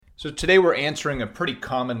So today we're answering a pretty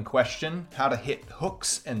common question: how to hit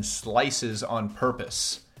hooks and slices on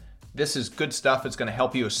purpose. This is good stuff. It's going to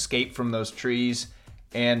help you escape from those trees,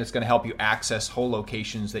 and it's going to help you access hole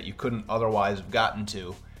locations that you couldn't otherwise have gotten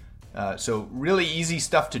to. So really easy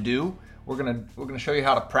stuff to do. We're gonna show you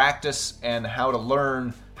how to practice and how to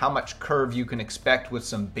learn how much curve you can expect with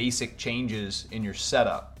some basic changes in your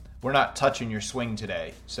setup. We're not touching your swing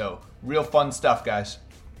today, so real fun stuff, guys.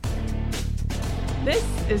 This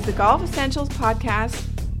is the Golf Essentials Podcast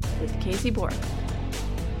with Casey Bork.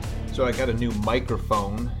 So I got a new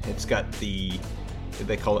microphone. It's got they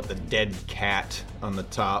call it the dead cat on the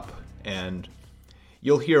top, and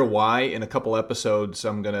you'll hear why in a couple episodes.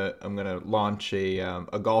 I'm gonna launch a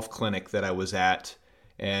golf clinic that I was at,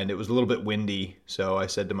 and it was a little bit windy. So I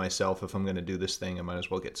said to myself, if I'm gonna do this thing, I might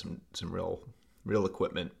as well get some real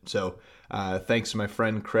equipment. So thanks to my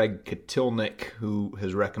friend Craig Katilnik, who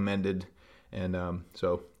has recommended, and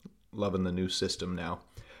so loving the new system now.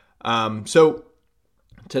 So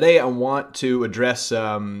today I want to address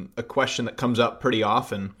a question that comes up pretty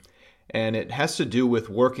often, and it has to do with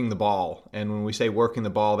working the ball. And when we say working the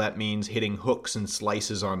ball, that means hitting hooks and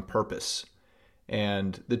slices on purpose.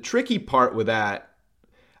 And the tricky part with that,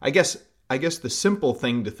 I guess the simple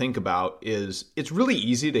thing to think about is it's really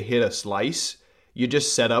easy to hit a slice. You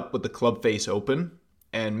just set up with the club face open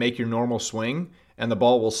and make your normal swing, and the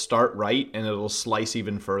ball will start right and it'll slice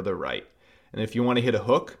even further right. And if you want to hit a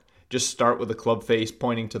hook, just start with the club face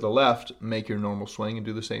pointing to the left, make your normal swing, and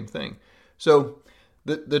do the same thing. So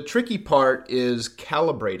the tricky part is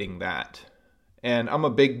calibrating that. And I'm a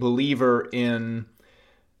big believer in,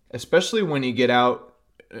 especially when you get out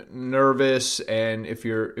nervous and if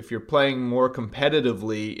you're playing more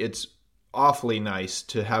competitively, it's awfully nice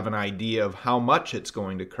to have an idea of how much it's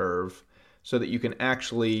going to curve so that you can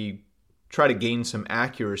actually try to gain some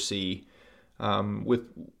accuracy with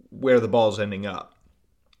where the ball's ending up.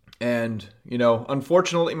 And,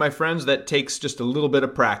 unfortunately, my friends, that takes just a little bit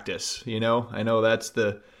of practice. I know that's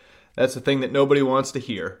the thing that nobody wants to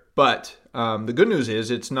hear. But the good news is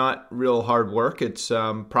it's not real hard work. It's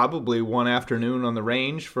probably one afternoon on the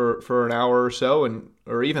range for an hour or so,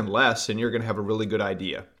 or even less, and you're going to have a really good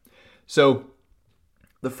idea. So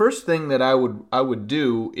the first thing that I would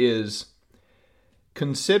do is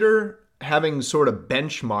consider having sort of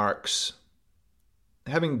benchmarks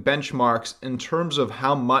in terms of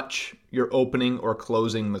how much you're opening or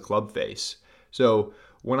closing the club face. So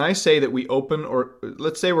when I say that we open, or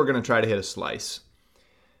let's say we're going to try to hit a slice.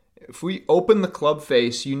 If we open the club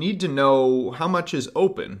face, you need to know how much is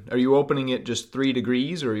open. Are you opening it just 3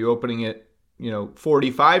 degrees, or are you opening it,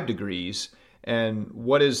 45 degrees? And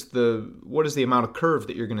what is the amount of curve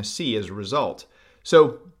that you're going to see as a result?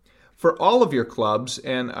 So for all of your clubs,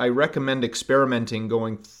 and I recommend experimenting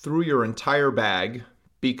going through your entire bag,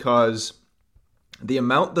 because the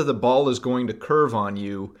amount that the ball is going to curve on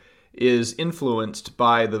you is influenced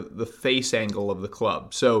by the face angle of the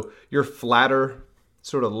club. So your flatter,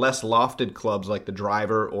 sort of less lofted clubs like the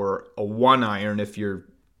driver or a 1-iron, if you're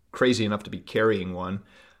crazy enough to be carrying one,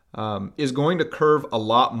 is going to curve a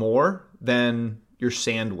lot more than your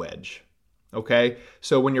sand wedge. Okay?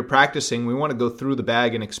 So when you're practicing, we want to go through the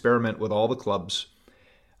bag and experiment with all the clubs.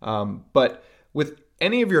 But with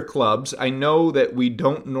any of your clubs, I know that we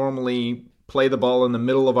don't normally play the ball in the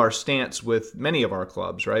middle of our stance with many of our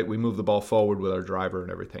clubs, right? We move the ball forward with our driver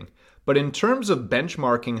and everything. But in terms of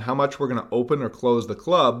benchmarking how much we're going to open or close the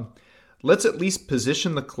club, let's at least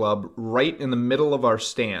position the club right in the middle of our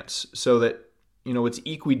stance so that, it's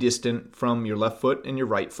equidistant from your left foot and your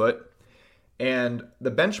right foot. And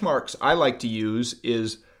the benchmarks I like to use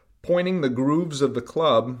is pointing the grooves of the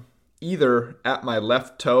club either at my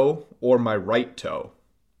left toe or my right toe.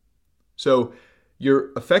 So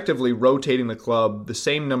you're effectively rotating the club the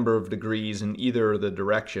same number of degrees in either of the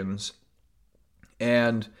directions,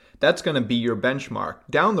 and that's going to be your benchmark.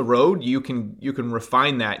 Down the road, you can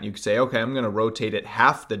refine that, and you can say, okay, I'm going to rotate it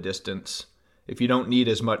half the distance. If you don't need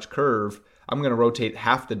as much curve, I'm going to rotate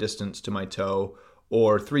half the distance to my toe,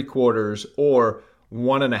 or 3/4, or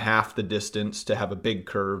 1.5 the distance to have a big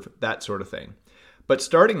curve, that sort of thing. But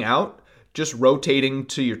starting out, just rotating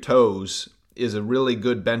to your toes is a really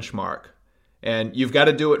good benchmark. And you've got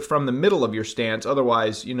to do it from the middle of your stance.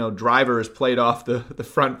 Otherwise, driver is played off the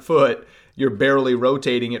front foot. You're barely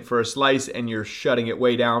rotating it for a slice, and you're shutting it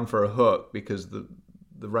way down for a hook because the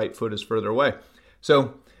right foot is further away.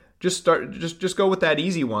 So just go with that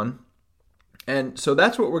easy one. And so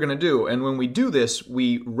that's what we're going to do. And when we do this,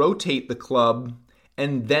 we rotate the club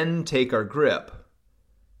and then take our grip.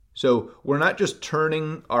 So we're not just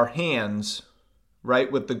turning our hands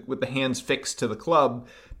right, with the hands fixed to the club,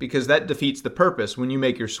 because that defeats the purpose. When you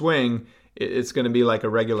make your swing, it's going to be like a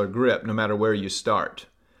regular grip no matter where you start.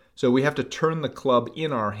 So we have to turn the club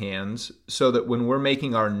in our hands so that when we're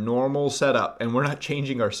making our normal setup, and we're not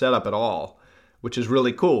changing our setup at all, which is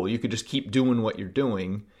really cool. You could just keep doing what you're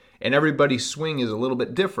doing, and everybody's swing is a little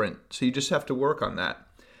bit different, so you just have to work on that.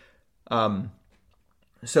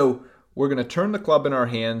 So we're going to turn the club in our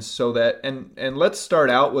hands so that, and let's start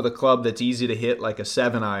out with a club that's easy to hit, like a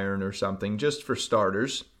 7-iron or something, just for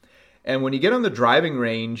starters. And when you get on the driving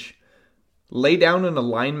range, lay down an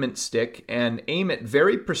alignment stick and aim it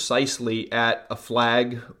very precisely at a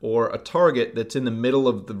flag or a target that's in the middle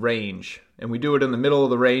of the range. And we do it in the middle of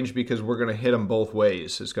the range because we're going to hit them both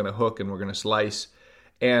ways. It's going to hook and we're going to slice.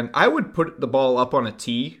 And I would put the ball up on a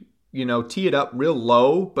tee, tee it up real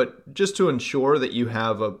low, but just to ensure that you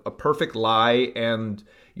have a perfect lie and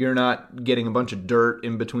you're not getting a bunch of dirt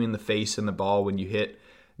in between the face and the ball when you hit.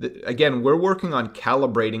 Again, we're working on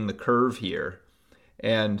calibrating the curve here.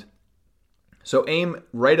 And so aim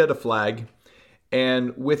right at a flag,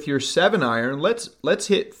 and with your 7-iron, let's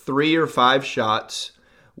hit 3 or 5 shots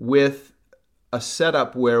with a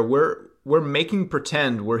setup where we're making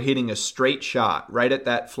pretend we're hitting a straight shot right at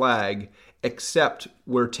that flag, except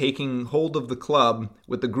we're taking hold of the club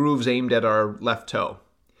with the grooves aimed at our left toe.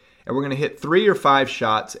 And we're going to hit 3 or 5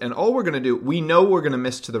 shots, and all we're going to do, we know we're going to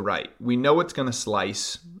miss to the right. We know it's going to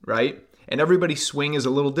slice, right? And everybody's swing is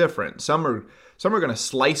a little different. Some are going to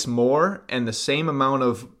slice more, and the same amount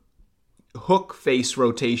of hook face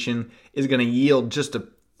rotation is going to yield just a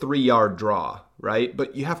 3-yard draw, right?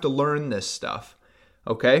 But you have to learn this stuff,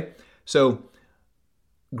 okay? So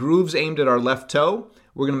grooves aimed at our left toe.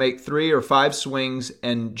 We're going to make 3 or 5 swings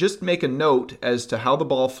and just make a note as to how the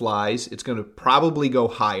ball flies. It's going to probably go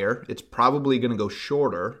higher. It's probably going to go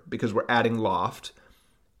shorter because we're adding loft,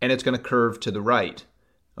 and it's going to curve to the right,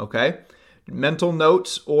 okay? Mental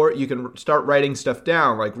notes, or you can start writing stuff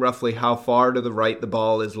down, like roughly how far to the right the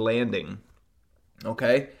ball is landing.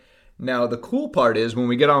 Okay? Now, the cool part is when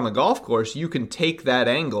we get on the golf course, you can take that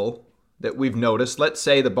angle that we've noticed. Let's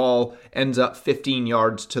say the ball ends up 15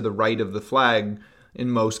 yards to the right of the flag, in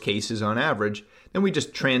most cases on average. Then we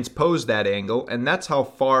just transpose that angle, and that's how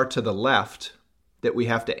far to the left that we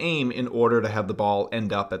have to aim in order to have the ball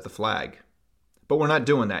end up at the flag. But we're not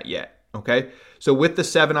doing that yet. Okay, so with the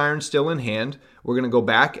 7-iron still in hand, we're going to go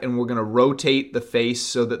back and we're going to rotate the face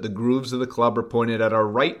so that the grooves of the club are pointed at our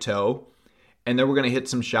right toe. And then we're going to hit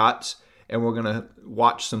some shots and we're going to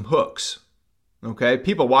watch some hooks. Okay,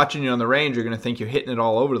 people watching you on the range are going to think you're hitting it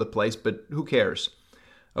all over the place, but who cares?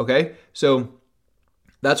 Okay, so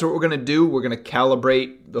that's what we're going to do. We're going to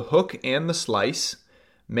calibrate the hook and the slice.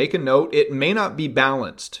 Make a note. It may not be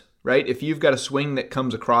balanced, right? If you've got a swing that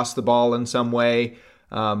comes across the ball in some way,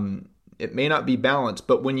 it may not be balanced,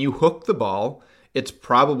 but when you hook the ball, it's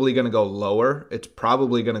probably going to go lower. It's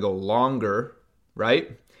probably going to go longer,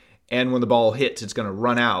 right? And when the ball hits, it's going to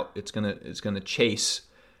run out. It's going to chase,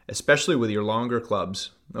 especially with your longer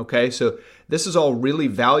clubs. Okay, so this is all really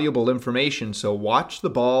valuable information. So watch the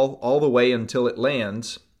ball all the way until it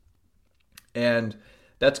lands, and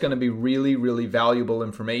that's going to be really, really valuable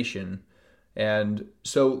information. And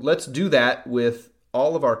so let's do that with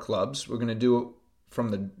all of our clubs. We're going to do it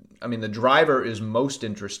from the driver is most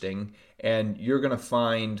interesting, and you're going to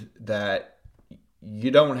find that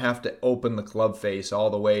you don't have to open the club face all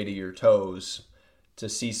the way to your toes to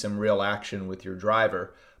see some real action with your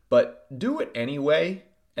driver, but do it anyway.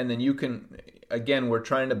 And then you can, again, we're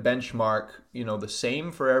trying to benchmark, the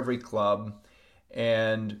same for every club,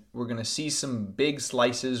 and we're going to see some big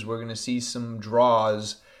slices. We're going to see some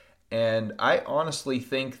draws. And I honestly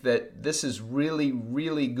think that this is really,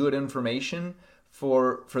 really good information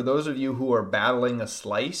for those of you who are battling a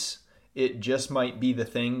slice. It just might be the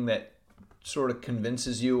thing that sort of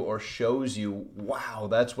convinces you or shows you, wow,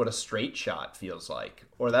 that's what a straight shot feels like,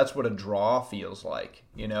 or that's what a draw feels like,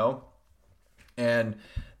 And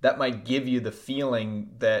that might give you the feeling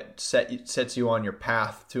that sets you on your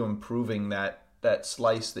path to improving that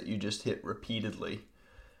slice that you just hit repeatedly.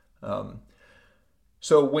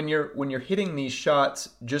 So when you're hitting these shots,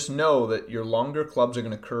 just know that your longer clubs are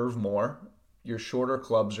going to curve more. Your shorter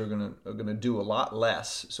clubs are going to do a lot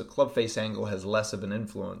less. So club face angle has less of an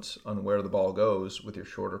influence on where the ball goes with your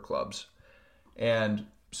shorter clubs. And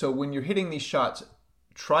so when you're hitting these shots,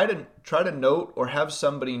 try to note or have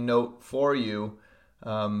somebody note for you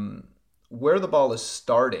where the ball is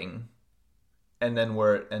starting and then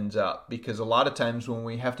where it ends up. Because a lot of times when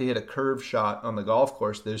we have to hit a curve shot on the golf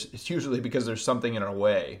course, it's usually because there's something in our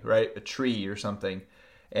way, right? A tree or something.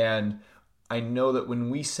 And I know that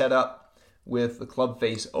when we set up with the club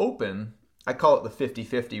face open, I call it the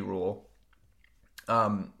 50-50 rule.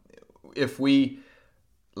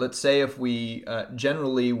 Let's say if we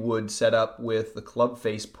generally would set up with the club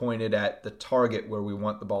face pointed at the target where we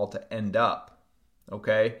want the ball to end up,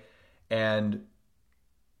 okay? And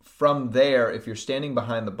from there, if you're standing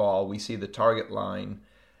behind the ball, we see the target line,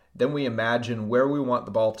 then we imagine where we want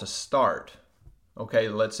the ball to start. Okay,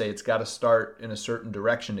 let's say it's got to start in a certain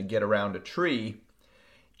direction to get around a tree.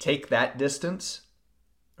 Take that distance,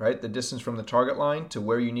 right, the distance from the target line to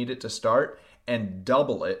where you need it to start, and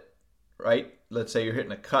double it, right? Let's say you're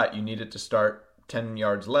hitting a cut, you need it to start 10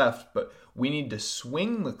 yards left, but we need to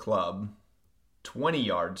swing the club 20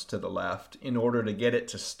 yards to the left in order to get it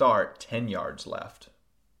to start 10 yards left.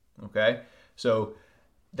 Okay? So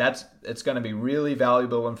it's going to be really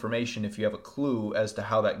valuable information if you have a clue as to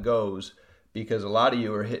how that goes, because a lot of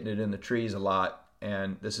you are hitting it in the trees a lot,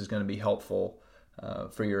 and this is going to be helpful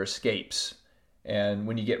for your escapes. And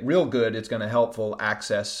when you get real good, it's going to helpful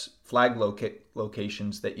access flag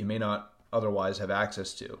locations that you may not otherwise have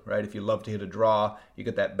access to, right? If you love to hit a draw, you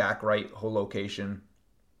get that back right hole location,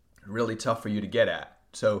 really tough for you to get at.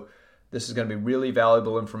 So this is going to be really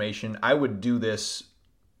valuable information. I would do this,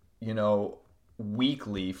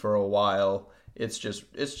 weekly for a while. It's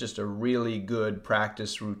just a really good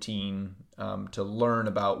practice routine to learn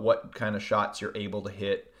about what kind of shots you're able to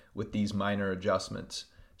hit with these minor adjustments.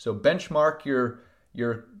 So benchmark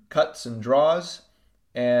your cuts and draws,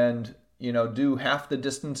 and do half the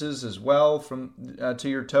distances as well from to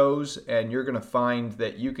your toes, and you're going to find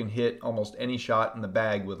that you can hit almost any shot in the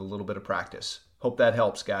bag with a little bit of practice. Hope that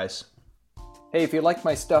helps, guys. Hey, if you like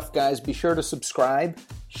my stuff, guys, be sure to subscribe,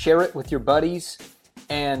 share it with your buddies,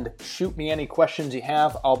 and shoot me any questions you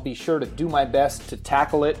have. I'll be sure to do my best to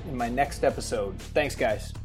tackle it in my next episode. Thanks, guys.